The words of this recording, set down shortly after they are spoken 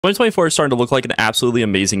2024 is starting to look like an absolutely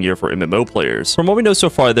amazing year for MMO players. From what we know so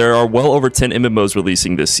far, there are well over 10 MMOs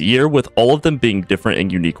releasing this year, with all of them being different in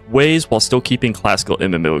unique ways while still keeping classical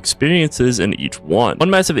MMO experiences in each one. One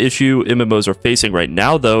massive issue MMOs are facing right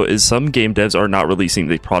now, though, is some game devs are not releasing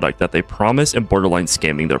the product that they promise and borderline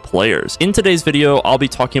scamming their players. In today's video, I'll be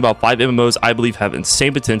talking about 5 MMOs I believe have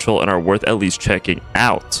insane potential and are worth at least checking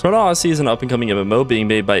out. Chrono Odyssey is an up-and-coming MMO being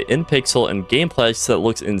made by InPixel and gameplay that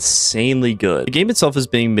looks insanely good. The game itself is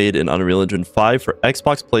being made in Unreal Engine 5 for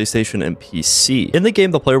Xbox, PlayStation, and PC. In the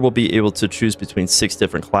game, the player will be able to choose between 6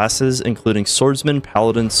 different classes, including Swordsman,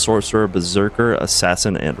 Paladin, Sorcerer, Berserker,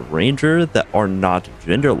 Assassin, and Ranger that are not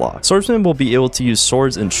gender locked. Swordsman will be able to use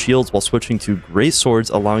swords and shields while switching to great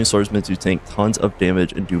swords, allowing swordsmen to tank tons of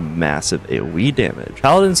damage and do massive AoE damage.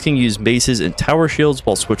 Paladins can use maces and tower shields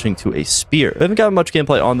while switching to a spear. I haven't got much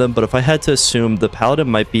gameplay on them, but if I had to assume, the Paladin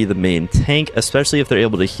might be the main tank, especially if they're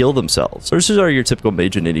able to heal themselves. Sorcerers are your typical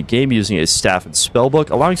mage in any game, using a staff and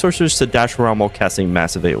spellbook, allowing sorcerers to dash around while casting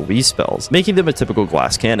massive AoE spells, making them a typical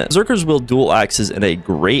glass cannon. Berserkers wield dual axes and a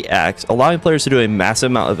great axe, allowing players to do a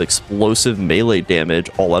massive amount of explosive melee damage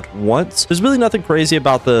all at once. There's really nothing crazy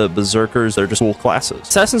about the Berserkers, they're just cool classes.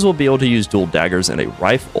 Assassins will be able to use dual daggers and a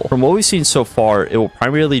rifle. From what we've seen so far, it will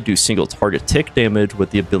primarily do single target tick damage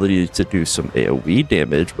with the ability to do some AoE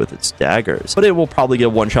damage with its daggers, but it will probably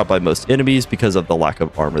get one shot by most enemies because of the lack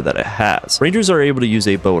of armor that it has. Rangers are able to use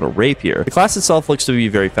a bow and a rapier. The class itself looks to be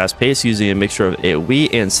very fast-paced, using a mixture of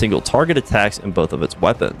AoE and single target attacks in both of its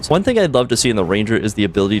weapons. One thing I'd love to see in the Ranger is the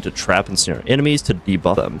ability to trap and snare enemies to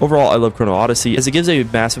debuff them. Overall, I love Chrono Odyssey as it gives a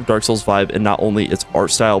massive Dark Souls vibe in not only its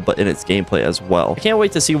art style but in its gameplay as well. I can't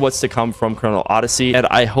wait to see what's to come from Chrono Odyssey, and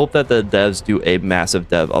I hope that the devs do a massive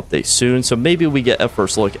dev update soon, so maybe we get a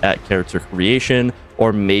first look at character creation,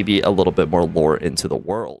 or maybe a little bit more lore into the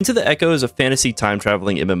world. Into the Echo is a fantasy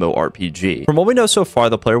time-traveling MMORPG. From what we know so far,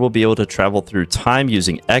 the player will be able to travel through time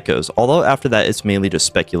using echoes, although after that it's mainly just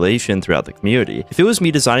speculation throughout the community. If it was me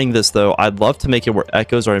designing this though, I'd love to make it where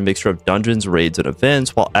echoes are a mixture of dungeons, raids, and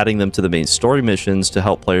events, while adding them to the main story missions to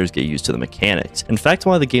help players get used to the mechanics. In fact,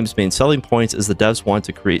 one of the game's main selling points is the devs want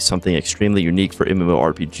to create something extremely unique for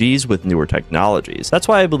MMORPGs with newer technologies. That's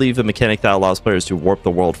why I believe a mechanic that allows players to warp the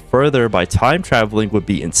world further by time traveling would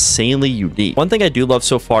be insanely unique. One thing I do love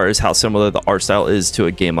so far is how similar the art style is to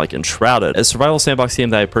a game like Enshrouded, a survival sandbox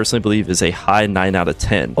game that I personally believe is a high 9 out of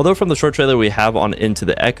 10. Although from the short trailer we have on Into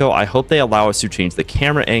the Echo, I hope they allow us to change the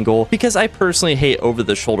camera angle, because I personally hate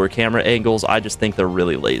over-the-shoulder camera angles. I just think they're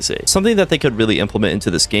really lazy. Something that they could really implement into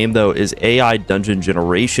this game though is AI dungeon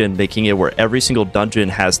generation, making it where every single dungeon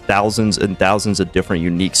has thousands and thousands of different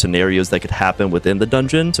unique scenarios that could happen within the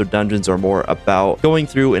dungeon. So dungeons are more about going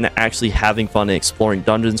through and actually having fun and exploring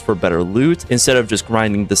dungeons for better loot, instead of just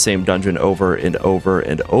grinding the same dungeon over and over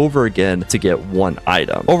and over again to get one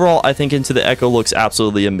item. Overall, I think Into the Echo looks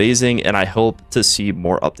absolutely amazing, and I hope to see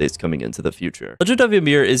more updates coming into the future. Legend of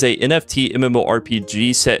Ymir is a NFT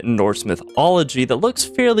MMORPG set in Norse mythology that looks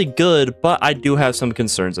fairly good, but I do have some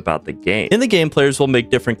concerns about the game. In the game, players will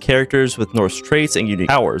make different characters with Norse traits and unique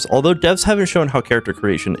powers, although devs haven't shown how character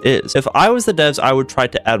creation is. If I was the devs, I would try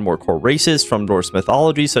to add more core races from Norse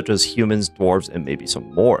mythology, such as humans, dwarves, and maybe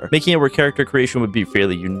some more, making it where character creation would be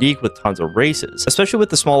fairly unique with tons of races, especially with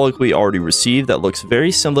the small look we already received that looks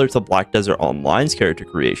very similar to Black Desert Online's character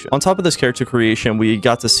creation. On top of this character creation, we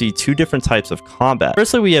got to see 2 different types of combat.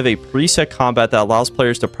 Firstly, we have a preset combat that allows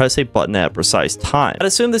players to press a button at a precise time. I'd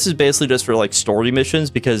assume this is basically just for like story missions,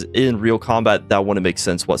 because in real combat that wouldn't make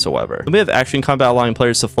sense whatsoever. Then we have action combat, allowing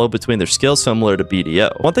players to flow between their skills similar to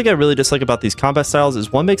BDO. One thing I really dislike about these combat styles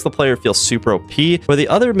is one makes the player feel super OP, where the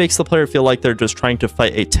other makes the player feel like they're just trying to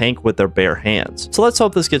fight a tank with their bare hands. So let's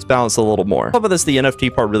hope this gets balanced a little more. On top of this, the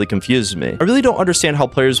NFT part really confuses me. I really don't understand how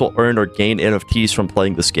players will earn or gain NFTs from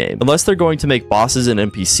playing this game, unless they're going to make bosses and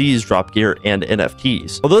NPCs drop gear and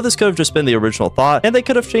NFTs. Although this could have just been the original thought, and they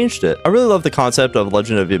could have changed it. I really love the concept of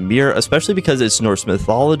Legend of Ymir, especially because it's Norse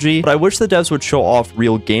mythology, but I wish the devs would show off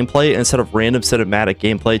real gameplay instead of random cinematic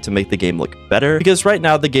gameplay to make the game look better, because right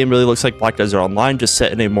now the game really looks like Black Desert Online, just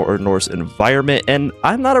set in a more Norse environment, and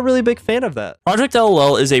I'm not a really big fan of that. Project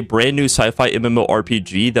LOL is a brand new sci-fi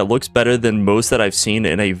MMORPG that looks better than most that I've seen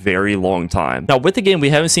in a very long time. Now with the game, we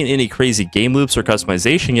haven't seen any crazy game loops or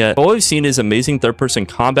customization yet, but what we've seen is amazing third-person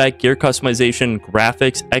combat, gear customization,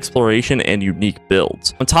 graphics, exploration, and unique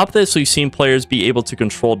builds. On top of this, we've seen players be able to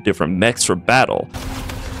control different mechs for battle.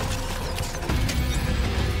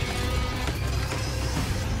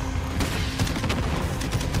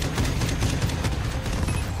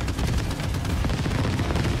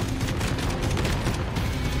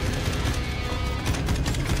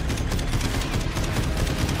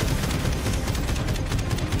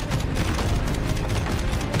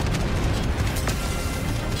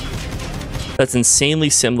 that's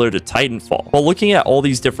insanely similar to Titanfall. While looking at all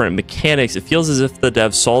these different mechanics, it feels as if the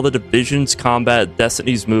devs saw the Division's combat,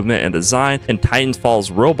 Destiny's movement and design, and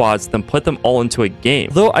Titanfall's robots, then put them all into a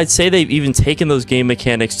game. Though I'd say they've even taken those game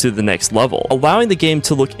mechanics to the next level, allowing the game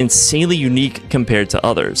to look insanely unique compared to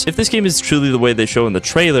others. If this game is truly the way they show in the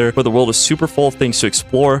trailer, where the world is super full of things to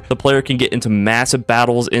explore, the player can get into massive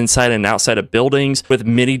battles inside and outside of buildings with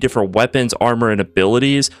many different weapons, armor, and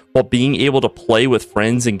abilities, while being able to play with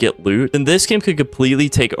friends and get loot, then this game could completely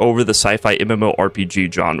take over the sci-fi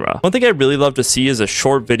MMORPG genre. One thing I'd really love to see is a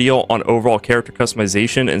short video on overall character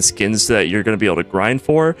customization and skins that you're going to be able to grind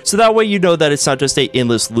for, so that way you know that it's not just a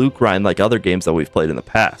endless loot grind like other games that we've played in the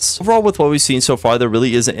past. Overall, with what we've seen so far, there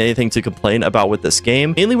really isn't anything to complain about with this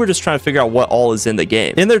game. Mainly, we're just trying to figure out what all is in the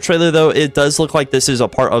game. In their trailer, though, it does look like this is a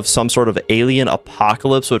part of some sort of alien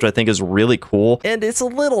apocalypse, which I think is really cool, and it's a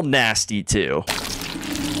little nasty too.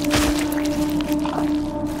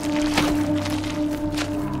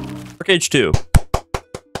 ArcheAge 2.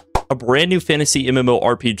 A brand new fantasy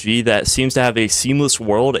MMORPG that seems to have a seamless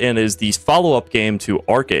world and is the follow-up game to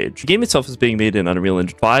ArcheAge. The game itself is being made in Unreal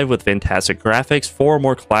Engine 5 with fantastic graphics, 4 or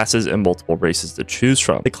more classes, and multiple races to choose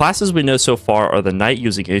from. The classes we know so far are the Knight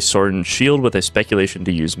using a sword and shield with a speculation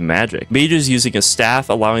to use magic, mages using a staff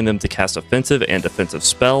allowing them to cast offensive and defensive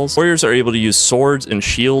spells, warriors are able to use swords and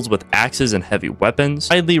shields with axes and heavy weapons,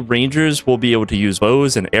 finally rangers will be able to use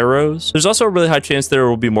bows and arrows. There's also a really high chance there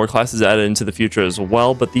will be more classes added into the future as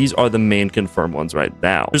well, but these are the main confirmed ones right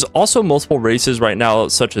now. There's also multiple races right now,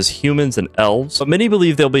 such as humans and elves, but many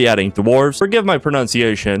believe they'll be adding dwarves, forgive my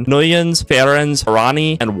pronunciation, Noyans, Farans,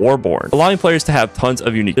 Harani, and Warborn, allowing players to have tons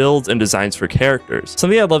of unique builds and designs for characters.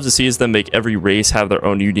 Something I'd love to see is them make every race have their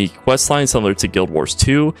own unique questline similar to Guild Wars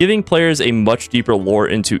 2, giving players a much deeper lore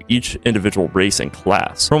into each individual race and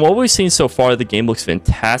class. From what we've seen so far, the game looks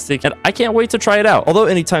fantastic, and I can't wait to try it out. Although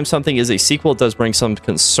anytime something is a sequel, it does bring some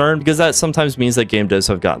concern, because that sometimes means that game devs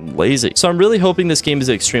have gotten lazy. So I'm really hoping this game is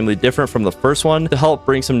extremely different from the first one to help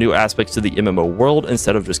bring some new aspects to the MMO world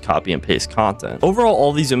instead of just copy and paste content. Overall,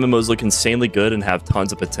 all these MMOs look insanely good and have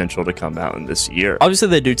tons of potential to come out in this year. Obviously,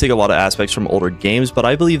 they do take a lot of aspects from older games, but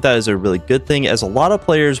I believe that is a really good thing, as a lot of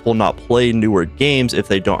players will not play newer games if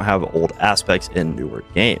they don't have old aspects in newer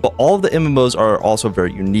games. But all of the MMOs are also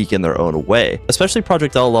very unique in their own way, especially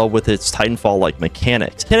Project LL with its Titanfall-like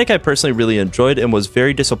mechanics. Mechanic I personally really enjoyed and was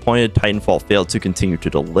very disappointed Titanfall failed to continue to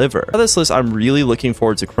deliver. On this list, I'm really looking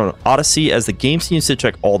forward to Chrono Odyssey, as the game seems to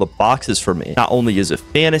check all the boxes for me. Not only is it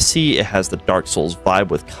fantasy, it has the Dark Souls vibe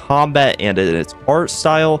with combat and in its art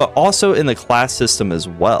style, but also in the class system as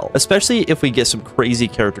well, especially if we get some crazy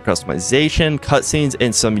character customization, cutscenes,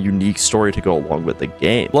 and some unique story to go along with the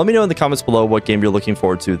game. Let me know in the comments below what game you're looking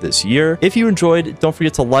forward to this year. If you enjoyed, don't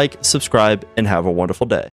forget to like, subscribe, and have a wonderful day.